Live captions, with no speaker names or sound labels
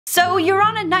So you're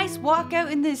on a nice walk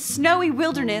out in this snowy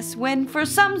wilderness when for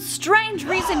some strange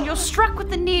reason you're struck with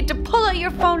the need to pull out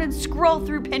your phone and scroll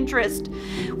through Pinterest.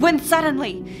 When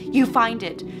suddenly you find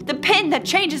it, the pin that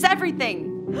changes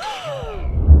everything.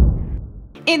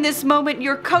 In this moment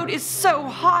your coat is so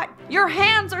hot, your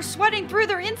hands are sweating through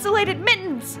their insulated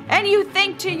mittens, and you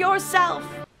think to yourself,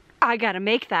 I gotta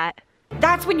make that.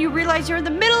 That's when you realize you're in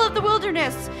the middle of the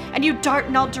wilderness and you dart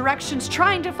in all directions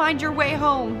trying to find your way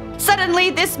home.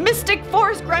 Suddenly, this mystic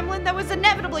forest gremlin that was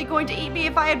inevitably going to eat me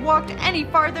if I had walked any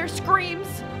farther screams,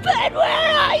 but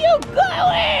where are you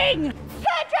going?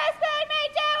 Pinterest made me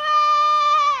do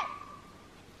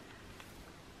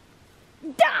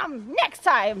it! Damn, next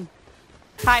time!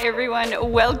 Hi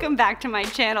everyone, welcome back to my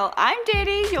channel. I'm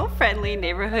Danie, your friendly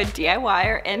neighborhood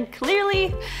DIYer, and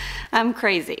clearly, I'm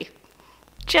crazy.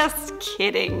 Just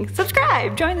kidding.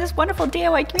 Subscribe, join this wonderful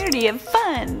DIY community of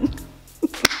fun.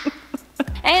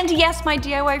 And yes, my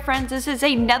DIY friends, this is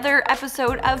another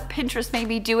episode of Pinterest Made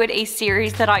Me Do It, a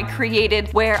series that I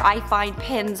created where I find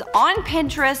pins on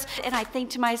Pinterest and I think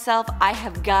to myself, I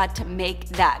have got to make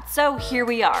that. So here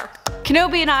we are.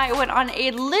 Kenobi and I went on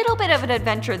a little bit of an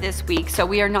adventure this week, so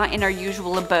we are not in our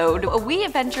usual abode. We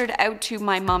ventured out to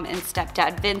my mom and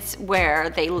stepdad Vince, where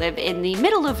they live in the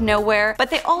middle of nowhere, but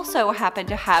they also happen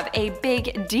to have a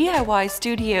big DIY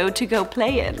studio to go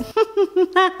play in.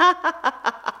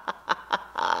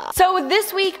 So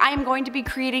this week I am going to be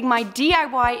creating my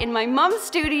DIY in my mom's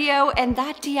studio, and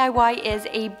that DIY is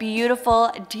a beautiful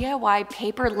DIY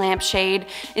paper lampshade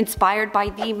inspired by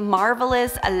the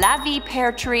marvelous Flavie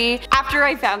Peartree. After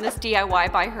I found this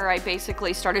DIY by her, I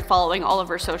basically started following all of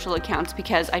her social accounts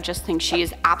because I just think she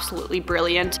is absolutely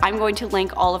brilliant. I'm going to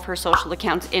link all of her social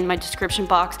accounts in my description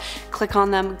box. Click on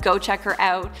them, go check her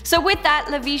out. So with that,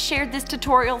 Flavie shared this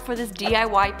tutorial for this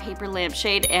DIY paper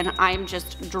lampshade and I'm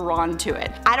just drawn to it.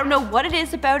 I don't know what it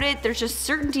is about it. There's just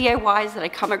certain DIYs that I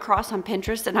come across on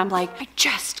Pinterest and I'm like, I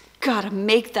just gotta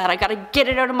make that. I gotta get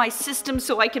it out of my system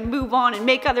so I can move on and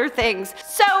make other things.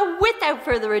 So without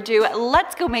further ado,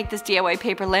 let's go make this DIY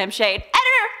paper lampshade.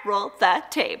 Editor, roll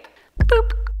that tape.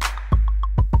 Boop.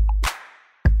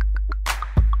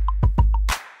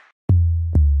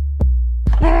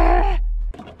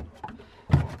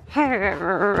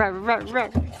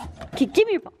 Give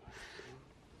me your ball.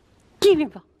 Give me your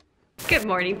ball. Good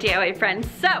morning, DIY friends.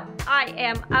 So, I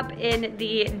am up in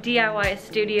the DIY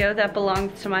studio that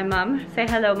belongs to my mom. Say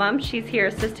hello, Mom. She's here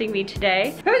assisting me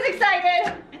today. Who's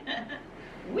excited?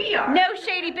 We are. No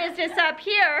shady business up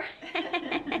here.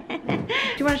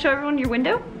 Do you want to show everyone your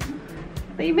window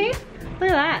that you made? Look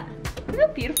at that. Look how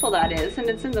beautiful that is, and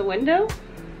it's in the window.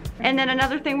 And then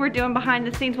another thing we're doing behind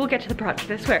the scenes, we'll get to the project,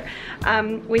 I swear.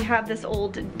 We have this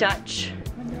old Dutch,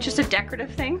 just a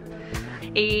decorative thing.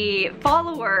 A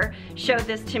follower showed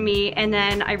this to me and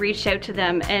then I reached out to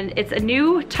them, and it's a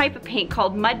new type of paint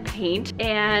called mud paint,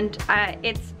 and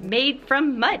it's made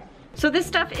from mud. So this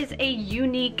stuff is a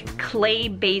unique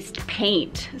clay-based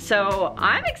paint. So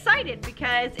I'm excited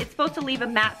because it's supposed to leave a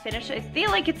matte finish. I feel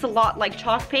like it's a lot like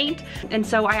chalk paint. And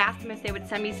so I asked them if they would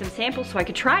send me some samples so I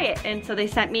could try it. And so they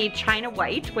sent me China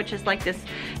White, which is like this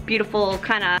beautiful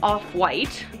kind of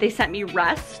off-white. They sent me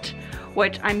Rust,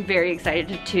 which I'm very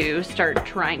excited to start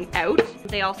trying out.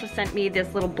 They also sent me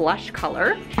this little blush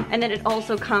color, and then it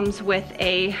also comes with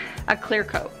a clear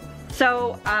coat.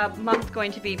 So Mom's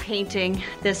going to be painting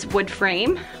this wood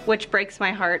frame, which breaks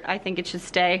my heart. I think it should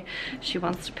stay. She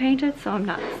wants to paint it, so I'm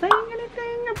not saying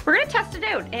anything. We're gonna test it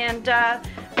out and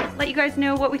let you guys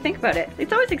know what we think about it.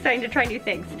 It's always exciting to try new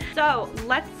things. So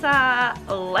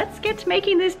let's get to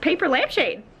making this paper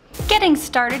lampshade. Getting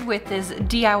started with this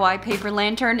DIY paper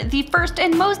lantern, the first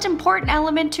and most important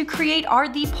element to create are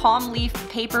the palm leaf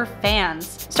paper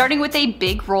fans. Starting with a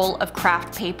big roll of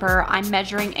craft paper, I'm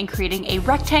measuring and creating a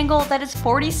rectangle that is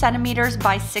 40 centimeters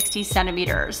by 60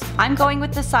 centimeters. I'm going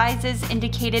with the sizes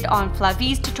indicated on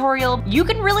Flavie's tutorial. You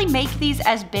can really make these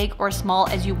as big or small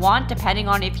as you want, depending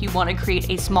on if you want to create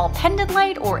a small pendant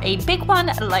light or a big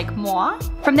one like moi.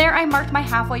 From there, I marked my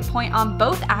halfway point on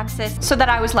both axes so that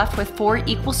I was left with 4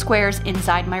 equal squares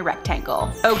inside my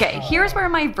rectangle. Okay, here's where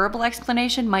my verbal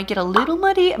explanation might get a little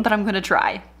muddy, but I'm gonna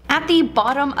try. At the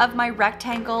bottom of my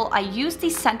rectangle, I used the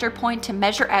center point to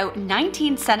measure out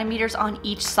 19 centimeters on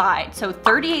each side. So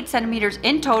 38 centimeters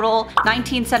in total,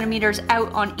 19 centimeters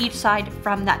out on each side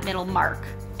from that middle mark.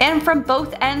 And from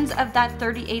both ends of that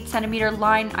 38 centimeter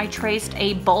line, I traced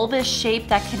a bulbous shape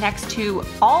that connects to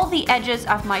all the edges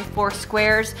of my 4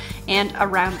 squares and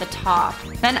around the top.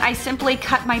 Then I simply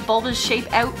cut my bulbous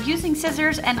shape out using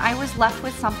scissors, and I was left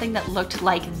with something that looked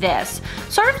like this.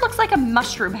 Sort of looks like a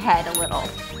mushroom head a little.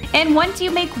 And once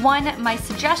you make one, my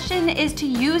suggestion is to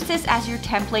use this as your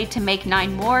template to make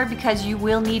 9 more because you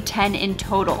will need 10 in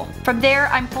total. From there,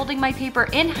 I'm folding my paper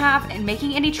in half and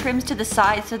making any trims to the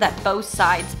sides so that both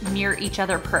sides mirror each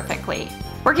other perfectly.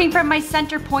 Working from my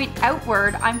center point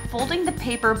outward, I'm folding the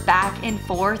paper back and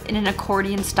forth in an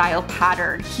accordion style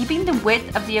pattern, keeping the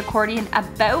width of the accordion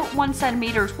about 1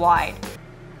 centimeter wide.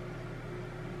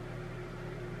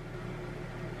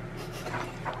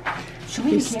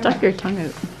 You stuck your tongue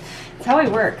out. That's how I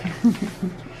work.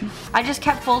 I just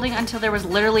kept folding until there was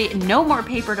literally no more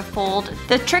paper to fold.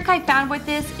 The trick I found with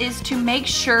this is to make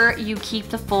sure you keep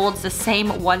the folds the same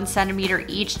 1 centimeter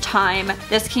each time.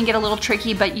 This can get a little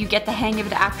tricky, but you get the hang of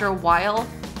it after a while.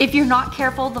 If you're not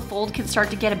careful, the fold can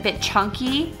start to get a bit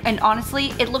chunky, and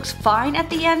honestly, it looks fine at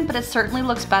the end, but it certainly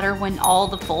looks better when all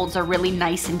the folds are really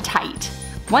nice and tight.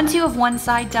 Once you have one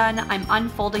side done, I'm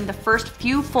unfolding the first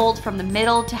few folds from the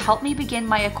middle to help me begin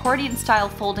my accordion style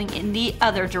folding in the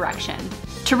other direction.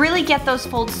 To really get those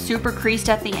folds super creased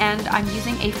at the end, I'm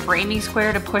using a framing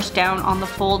square to push down on the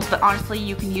folds, but honestly,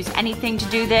 you can use anything to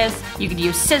do this. You could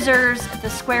use scissors, the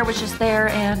square was just there,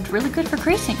 and really good for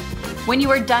creasing. When you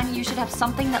are done, you should have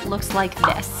something that looks like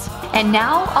this. And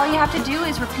now, all you have to do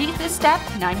is repeat this step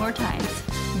 9 more times.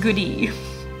 Goodie.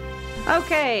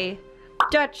 Okay.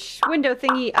 Dutch window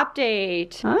thingy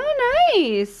update. Oh,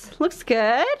 nice. Looks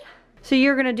good. So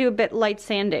you're gonna do a bit light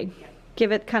sanding.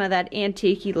 Give it kind of that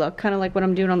antique-y look, kind of like what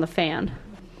I'm doing on the fan.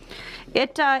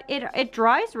 It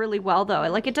dries really well though.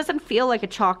 Like it doesn't feel like a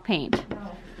chalk paint.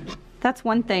 No. That's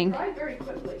one thing. It dries very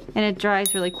quickly. And it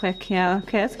dries really quick. Yeah,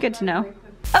 okay, that's good to know.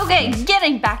 Okay,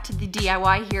 getting back to the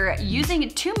DIY here, using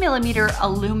 2mm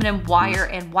aluminum wire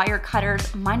and wire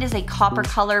cutters. Mine is a copper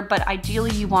color, but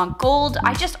ideally you want gold.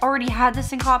 I just already had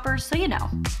this in copper, so you know.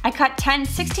 I cut 10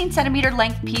 16cm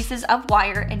length pieces of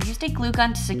wire and used a glue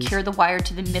gun to secure the wire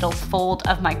to the middle fold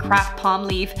of my craft palm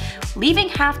leaf, leaving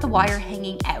half the wire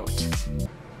hanging out.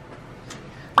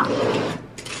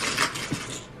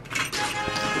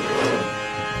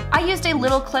 I used a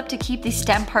little clip to keep the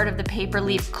stem part of the paper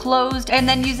leaf closed, and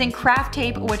then using craft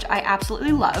tape, which I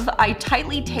absolutely love, I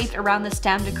tightly taped around the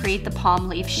stem to create the palm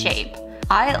leaf shape.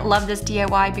 I love this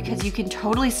DIY because you can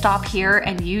totally stop here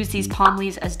and use these palm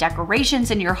leaves as decorations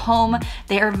in your home.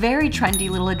 They are very trendy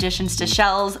little additions to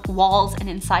shelves, walls, and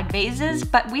inside vases,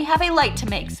 but we have a light to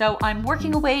make, so I'm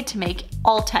working away to make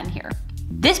all 10 here.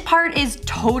 This part is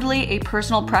totally a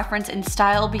personal preference and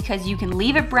style because you can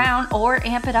leave it brown or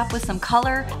amp it up with some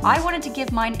color. I wanted to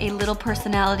give mine a little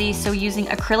personality, so using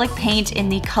acrylic paint in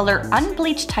the color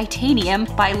Unbleached Titanium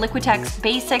by Liquitex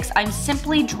Basics, I'm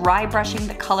simply dry brushing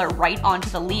the color right onto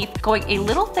the leaf, going a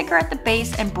little thicker at the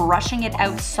base and brushing it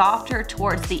out softer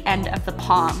towards the end of the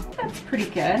palm. That's pretty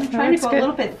good. I'm trying to go a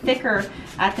little bit thicker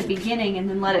at the beginning and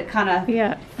then let it kind of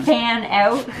fan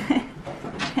out.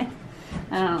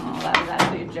 I don't know, that was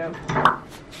actually a joke.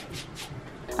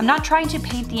 I'm not trying to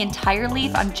paint the entire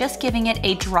leaf, I'm just giving it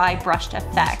a dry brushed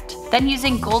effect. Then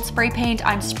using gold spray paint,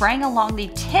 I'm spraying along the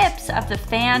tips of the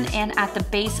fan and at the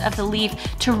base of the leaf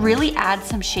to really add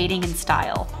some shading and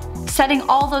style. Setting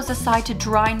all those aside to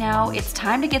dry now, it's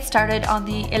time to get started on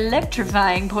the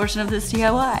electrifying portion of this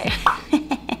DIY.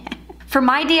 For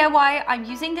my DIY, I'm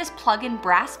using this plug-in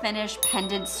brass finish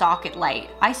pendant socket light.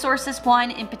 I sourced this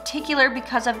one in particular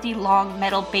because of the long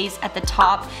metal base at the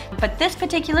top, but this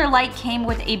particular light came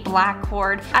with a black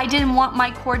cord. I didn't want my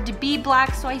cord to be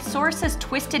black, so I sourced this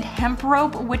twisted hemp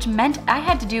rope, which meant I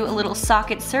had to do a little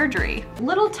socket surgery.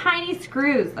 Little tiny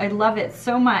screws, I love it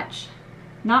so much.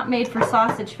 Not made for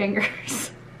sausage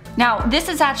fingers. Now, this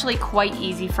is actually quite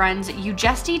easy, friends. You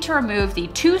just need to remove the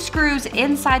 2 screws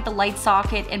inside the light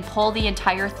socket and pull the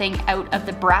entire thing out of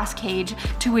the brass cage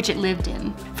to which it lived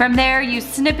in. From there, you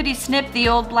snippety snip the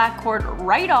old black cord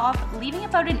right off, leaving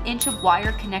about 1 inch of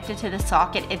wire connected to the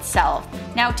socket itself.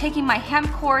 Now, taking my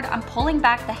hemp cord, I'm pulling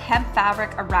back the hemp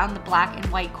fabric around the black and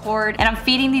white cord, and I'm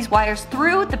feeding these wires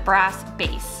through the brass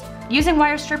base. Using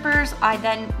wire strippers, I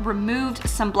then removed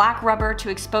some black rubber to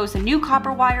expose the new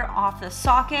copper wire off the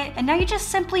socket, and now you just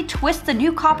simply twist the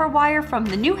new copper wire from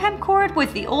the new hemp cord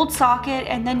with the old socket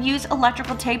and then use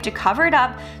electrical tape to cover it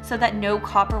up so that no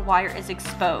copper wire is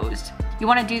exposed. You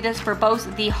want to do this for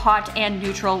both the hot and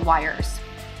neutral wires.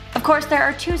 Of course, there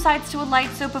are 2 sides to a light,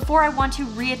 so before I want to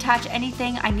reattach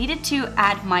anything, I needed to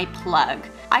add my plug.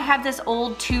 I have this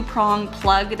old 2-prong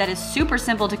plug that is super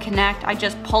simple to connect. I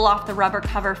just pull off the rubber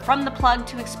cover from the plug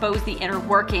to expose the inner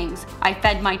workings. I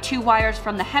fed my 2 wires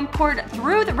from the hemp cord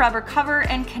through the rubber cover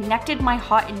and connected my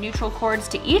hot and neutral cords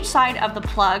to each side of the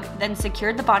plug, then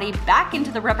secured the body back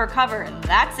into the rubber cover, and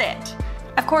that's it.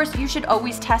 Of course, you should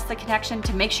always test the connection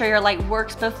to make sure your light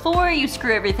works before you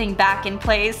screw everything back in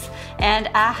place. And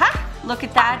aha, look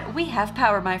at that, we have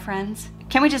power, my friends.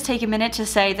 Can we just take a minute to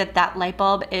say that that light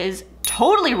bulb is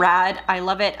totally rad. I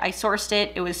love it, I sourced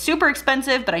it. It was super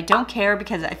expensive, but I don't care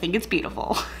because I think it's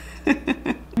beautiful.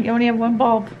 You only have one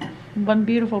bulb, one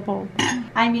beautiful bulb.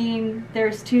 I mean,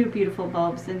 there's two beautiful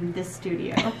bulbs in this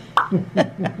studio.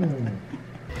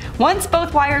 Once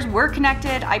both wires were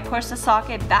connected, I pushed the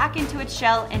socket back into its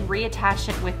shell and reattached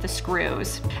it with the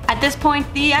screws. At this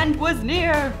point, the end was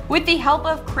near. With the help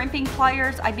of crimping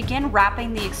pliers, I began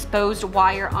wrapping the exposed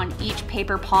wire on each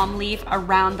paper palm leaf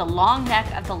around the long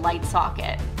neck of the light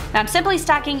socket. Now I'm simply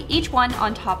stacking each one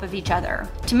on top of each other.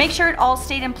 To make sure it all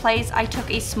stayed in place, I took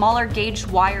a smaller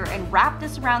gauged wire and wrapped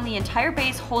this around the entire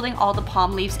base, holding all the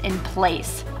palm leaves in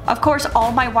place. Of course,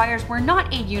 all my wires were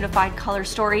not a unified color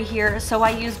story here, so I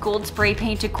used gold spray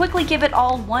paint to quickly give it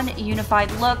all one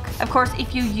unified look. Of course,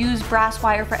 if you use brass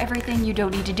wire for everything, you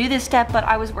don't need to do this step, but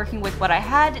I was working with what I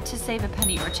had to save a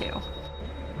penny or two.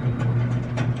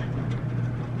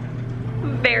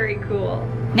 Very cool.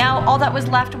 Now all that was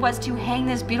left was to hang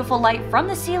this beautiful light from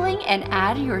the ceiling and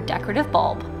add your decorative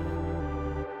bulb.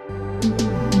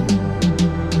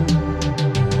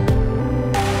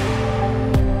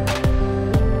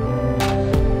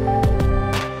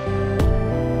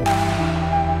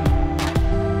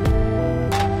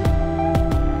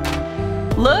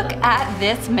 Look at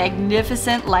this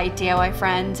magnificent light, DIY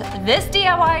friends. This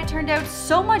DIY turned out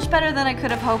so much better than I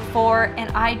could have hoped for, and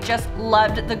I just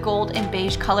loved the gold and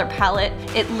beige color palette.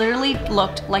 It literally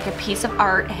looked like a piece of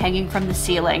art hanging from the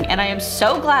ceiling, and I am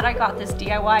so glad I got this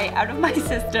DIY out of my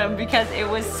system because it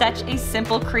was such a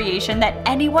simple creation that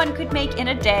anyone could make in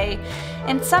a day,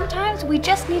 and sometimes we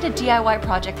just need a DIY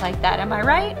project like that, am I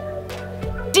right?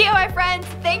 DIY friends,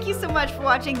 thank you so much for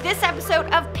watching this episode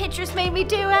of Pinterest Made Me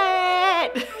Do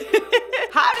It!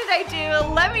 How did I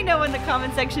do? Let me know in the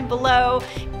comment section below.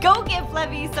 Go give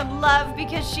Flavie some love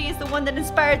because she is the one that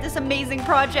inspired this amazing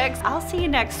project. I'll see you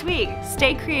next week.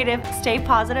 Stay creative, stay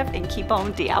positive, and keep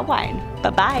on DIYing.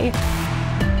 Bye-bye.